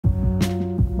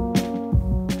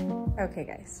Okay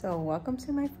guys, so welcome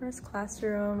to my first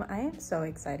classroom. I am so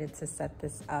excited to set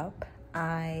this up.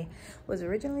 I was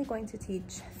originally going to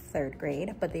teach 3rd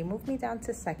grade, but they moved me down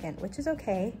to 2nd, which is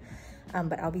okay.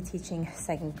 But I'll be teaching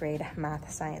 2nd grade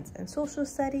math, science, and social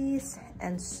studies.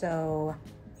 And so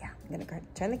yeah, I'm gonna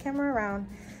turn the camera around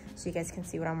so you guys can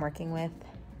see what I'm working with,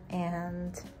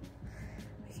 and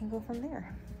we can go from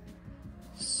there.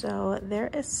 So there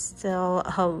is still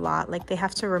a lot, like they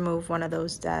have to remove one of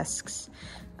those desks.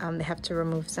 They have to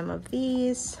remove some of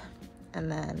these,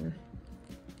 and then,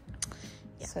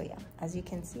 yeah. So yeah, as you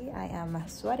can see, I am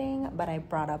sweating, but I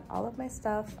brought up all of my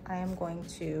stuff. I am going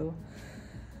to,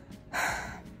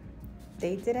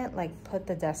 they didn't like put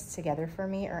the desks together for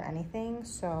me or anything,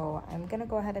 so I'm gonna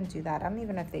go ahead and do that. I don't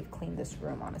even know if they've cleaned this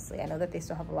room, honestly. I know that they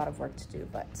still have a lot of work to do,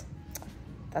 but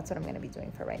that's what I'm gonna be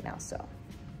doing for right now, so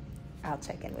I'll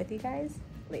check in with you guys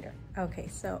later. Okay,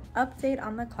 so update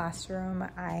on the classroom.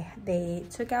 They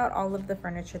took out all of the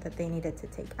furniture that they needed to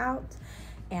take out,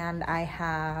 and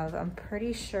I'm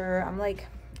pretty sure, I'm like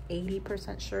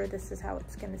 80% sure this is how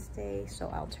it's gonna stay, so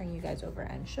I'll turn you guys over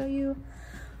and show you.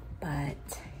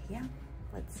 But yeah,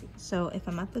 let's see. So if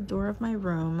I'm at the door of my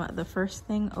room, the first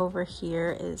thing over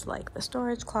here is like the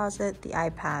storage closet, the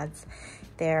iPads.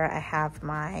 There I have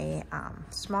my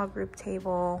small group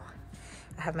table.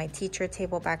 I have my teacher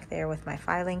table back there with my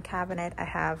filing cabinet. I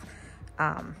have,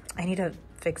 I need to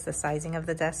fix the sizing of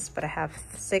the desks, but I have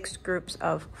 6 groups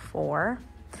of 4.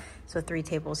 So 3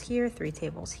 tables here, 3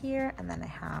 tables here. And then I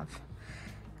have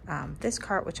this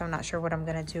cart, which I'm not sure what I'm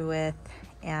gonna do with,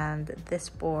 and this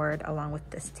board along with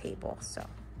this table. So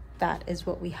that is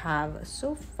what we have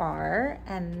so far.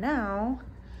 And now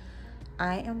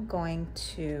I am going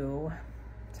to,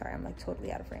 sorry, I'm like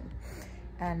totally out of frame.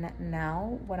 And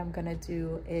now what I'm gonna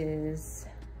do is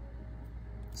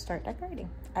start decorating,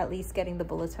 at least getting the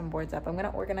bulletin boards up. I'm gonna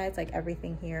organize like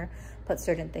everything here, put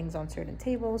certain things on certain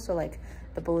tables. So like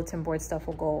the bulletin board stuff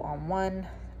will go on one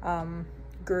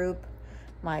group,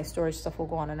 my storage stuff will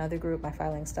go on another group, my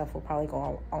filing stuff will probably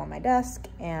go all on my desk,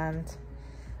 and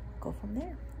go from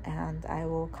there. And I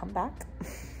will come back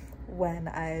when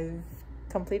I've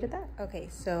completed that. Okay,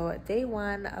 so day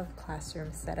 1 of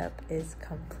classroom setup is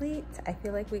complete. I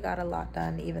feel like we got a lot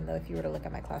done, even though if you were to look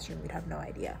at my classroom, you'd have no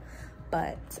idea.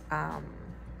 But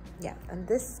yeah, and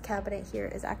this cabinet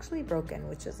here is actually broken,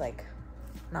 which is like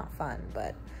not fun,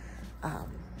 but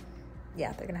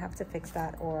yeah, they're gonna have to fix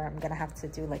that, or I'm gonna have to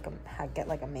do like get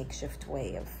like a makeshift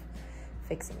way of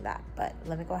fixing that. But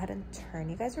let me go ahead and turn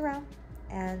you guys around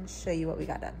and show you what we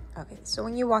got done. Okay, so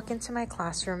when you walk into my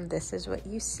classroom, this is what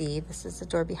you see. This is the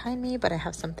door behind me, but I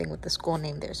have something with the school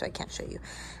name there, so I can't show you.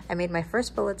 I made my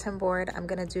first bulletin board. I'm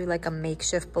gonna do like a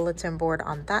makeshift bulletin board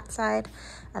on that side,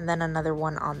 and then another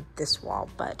one on this wall.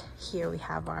 But here we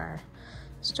have our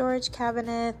storage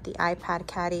cabinet, the iPad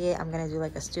caddy. I'm gonna do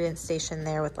like a student station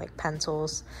there with like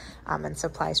pencils and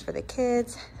supplies for the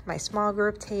kids. My small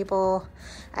group table.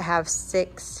 I have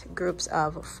 6 groups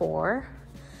of 4.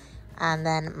 And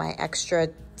then my extra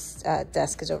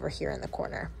desk is over here in the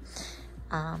corner.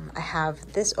 I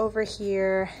have this over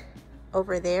here.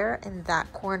 Over there in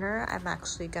that corner, I'm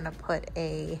actually gonna put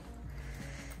I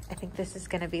think this is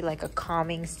gonna be like a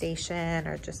calming station,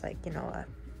 or just like, you know, a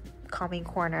calming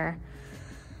corner.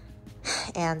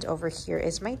 And over here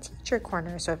is my teacher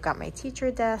corner. So I've got my teacher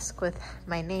desk with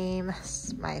my name,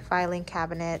 my filing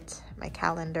cabinet, my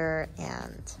calendar,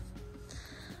 and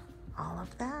all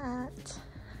of that.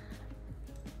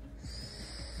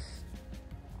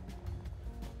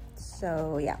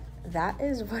 So yeah, that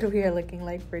is what we are looking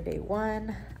like for day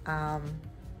 1.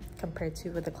 Compared to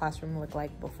what the classroom looked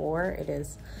like before, it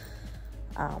is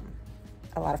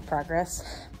a lot of progress,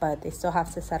 but they still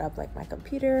have to set up like my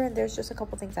computer, and there's just a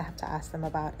couple things I have to ask them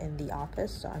about in the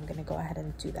office, so I'm gonna go ahead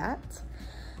and do that.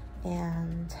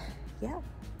 And yeah,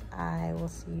 I will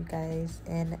see you guys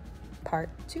in part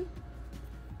 2.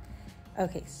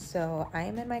 Okay, so I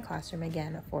am in my classroom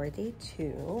again for day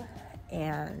 2,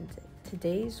 and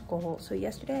today's goal, so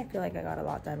yesterday I feel like I got a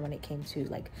lot done when it came to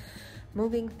like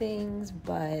moving things,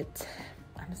 but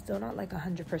I'm still not like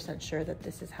 100% sure that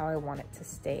this is how I want it to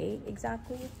stay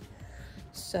exactly.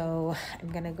 So I'm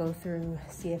gonna go through,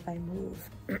 see if I move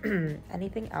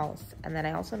anything else. And then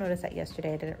I also noticed that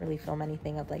yesterday I didn't really film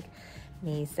anything of like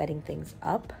me setting things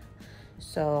up,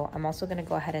 so I'm also gonna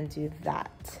go ahead and do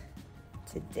that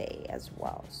today as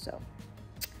well. So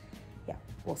yeah,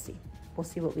 we'll see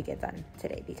what we get done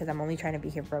today, because I'm only trying to be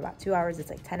here for about 2 hours.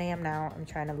 It's like 10 a.m. now. I'm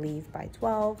trying to leave by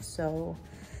 12. So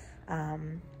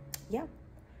yeah,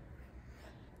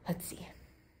 let's see.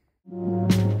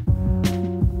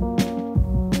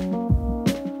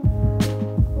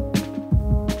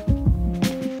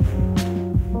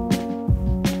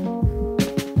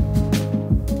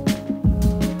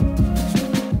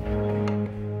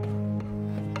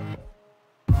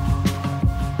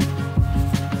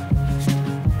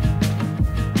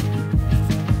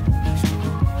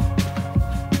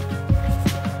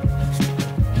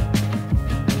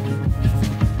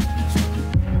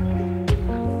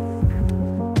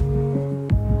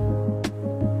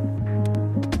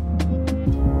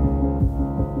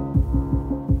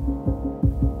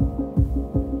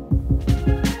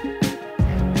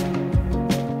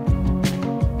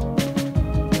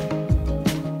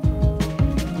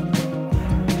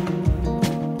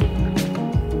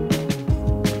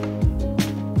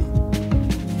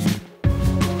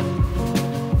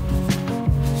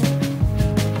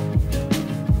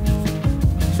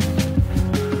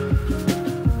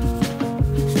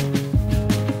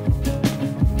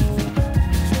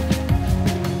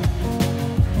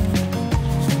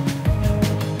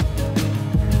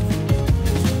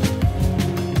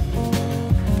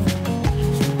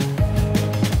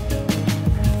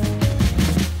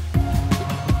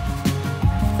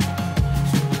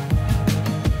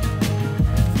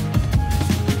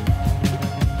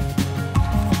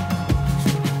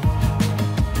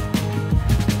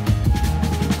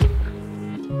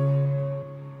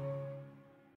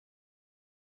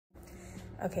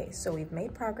 Okay, so we've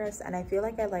made progress, and I feel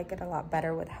like I like it a lot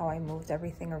better with how I moved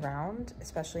everything around,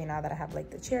 especially now that I have like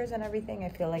the chairs and everything. I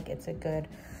feel like it's a good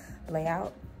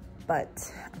layout, but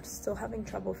I'm still having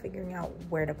trouble figuring out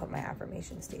where to put my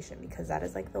affirmation station, because that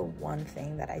is like the one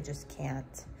thing that I just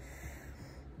can't.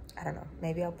 I don't know,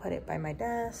 maybe I'll put it by my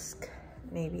desk.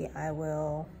 Maybe I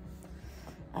will,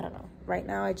 I don't know. Right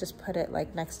now I just put it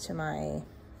like next to my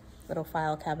little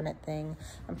file cabinet thing.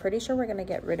 I'm pretty sure we're gonna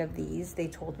get rid of these. They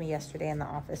told me yesterday in the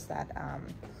office that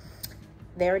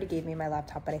they already gave me my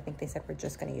laptop, but I think they said we're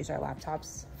just gonna use our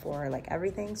laptops for like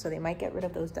everything. So they might get rid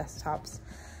of those desktops.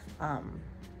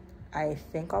 I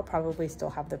think I'll probably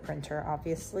still have the printer,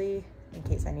 obviously, in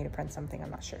case I need to print something.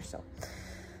 I'm not sure, so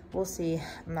we'll see.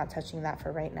 I'm not touching that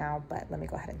for right now, but let me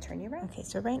go ahead and turn you around. Okay,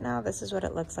 so right now, this is what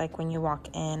it looks like when you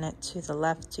walk in. To the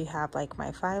left, you have like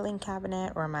my filing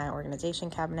cabinet or my organization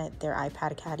cabinet. They're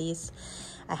iPad caddies.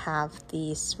 I have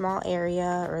the small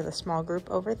area or the small group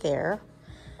over there.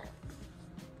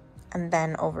 And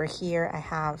then over here, I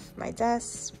have my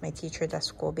desk. My teacher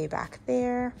desk will be back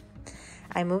there.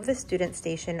 I moved the student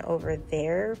station over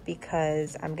there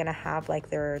because I'm gonna have like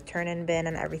their turn-in bin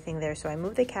and everything there. So I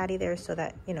moved the caddy there so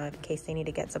that, you know, in case they need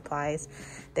to get supplies,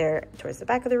 they're towards the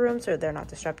back of the room so they're not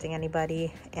disrupting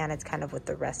anybody. And it's kind of with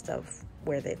the rest of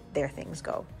where their things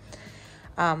go.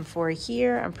 For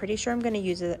here, I'm pretty sure I'm gonna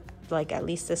use it, like at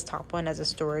least this top one, as a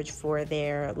storage for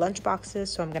their lunch boxes.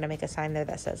 So I'm gonna make a sign there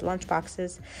that says lunch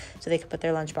boxes so they can put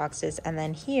their lunch boxes. And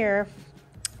then here,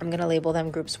 I'm gonna label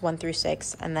them groups 1 through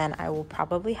 6, and then I will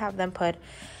probably have them put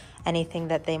anything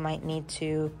that they might need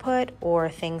to put, or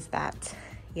things that,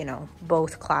 you know,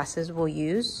 both classes will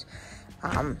use,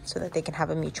 so that they can have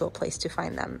a mutual place to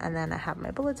find them. And then I have my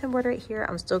bulletin board right here.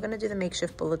 I'm still gonna do the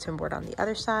makeshift bulletin board on the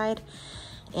other side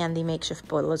and the makeshift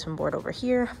bulletin board over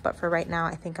here. But for right now,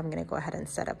 I think I'm gonna go ahead and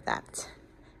set up that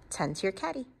 10-tier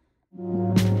caddy.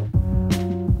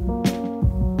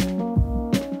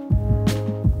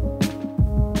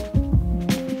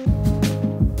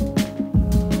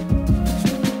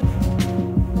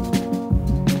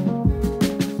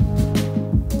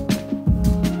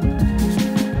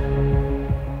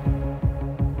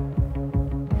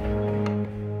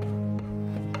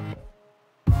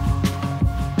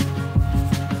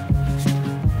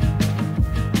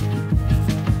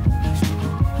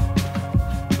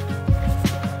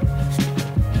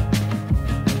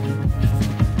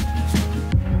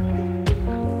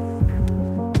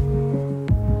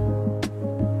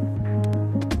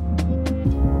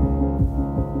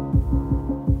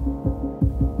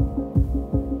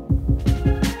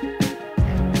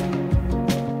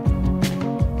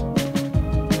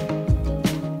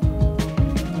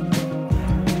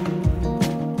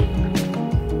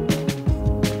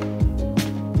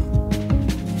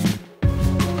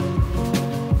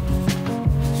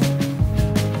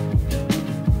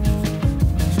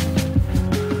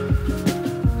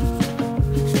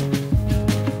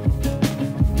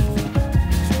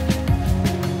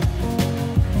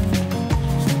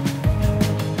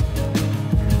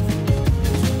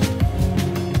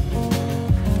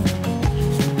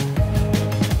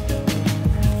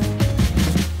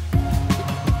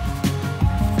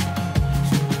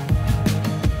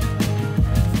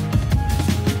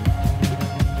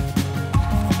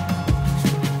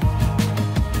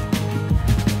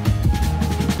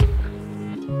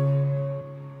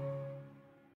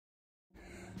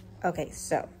 Okay,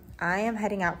 so I am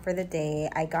heading out for the day.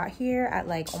 I got here at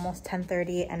like almost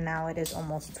 10:30, and now it is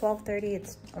almost 12:30.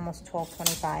 It's almost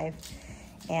 12:25,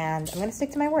 and I'm gonna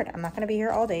stick to my word. I'm not gonna be here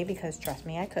all day because trust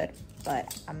me, I could,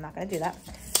 but I'm not gonna do that.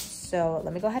 So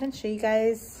let me go ahead and show you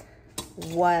guys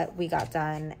what we got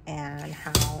done and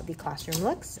how the classroom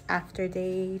looks after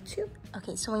day 2.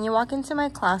 Okay, so when you walk into my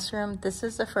classroom, this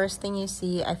is the first thing you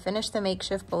see. I finished the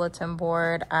makeshift bulletin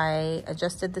board. I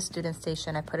adjusted the student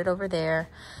station. I put it over there.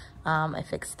 I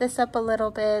fixed this up a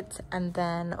little bit, and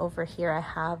then over here I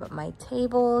have my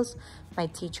tables, my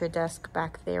teacher desk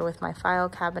back there with my file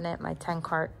cabinet, my 10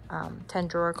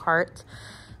 drawer cart,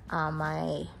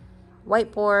 my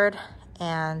whiteboard,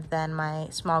 and then my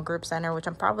small group center, which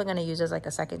I'm probably going to use as like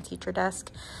a second teacher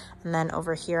desk. And then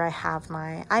over here I have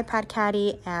my iPad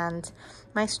caddy and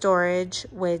my storage,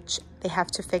 which they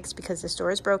have to fix because the store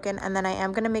is broken. And then I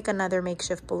am going to make another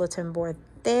makeshift bulletin board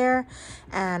there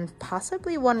and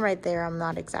possibly one right there. I'm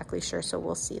not exactly sure, so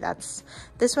we'll see.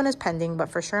 This one is pending, but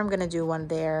for sure I'm going to do one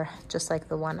there, just like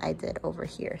the one I did over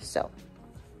here. So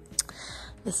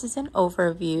this is an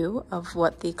overview of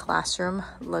what the classroom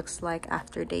looks like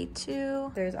after day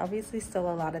 2. There's obviously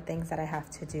still a lot of things that I have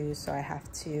to do. So I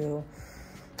have to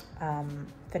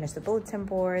finish the bulletin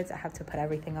boards. I have to put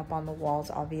everything up on the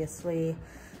walls, obviously.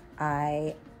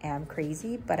 I am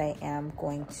crazy, but I am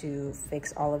going to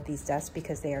fix all of these desks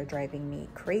because they are driving me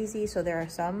crazy. So there are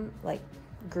some like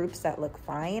groups that look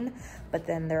fine, but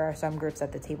then there are some groups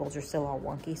that the tables are still all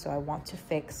wonky. So I want to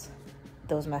fix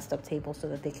those messed up tables so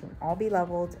that they can all be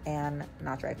leveled and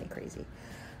not drive me crazy.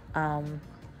 And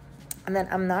then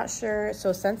I'm not sure,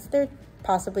 so since they're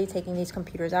possibly taking these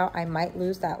computers out, I might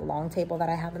lose that long table that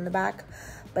I have in the back.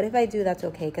 But if I do, that's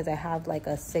okay, because I have like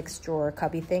a 6-drawer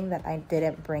cubby thing that I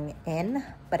didn't bring in,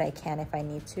 but I can if I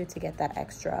need to get that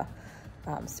extra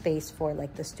space for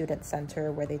like the student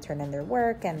center where they turn in their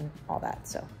work and all that.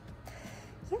 So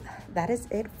yeah, that is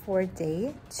it for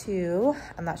day 2.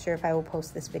 I'm not sure if I will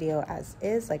post this video as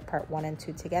is, like part 1 and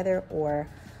 2 together, or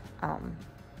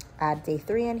add day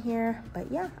 3 in here.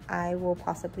 But yeah, I will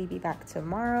possibly be back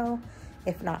tomorrow,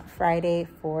 if not Friday,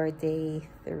 for day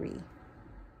 3.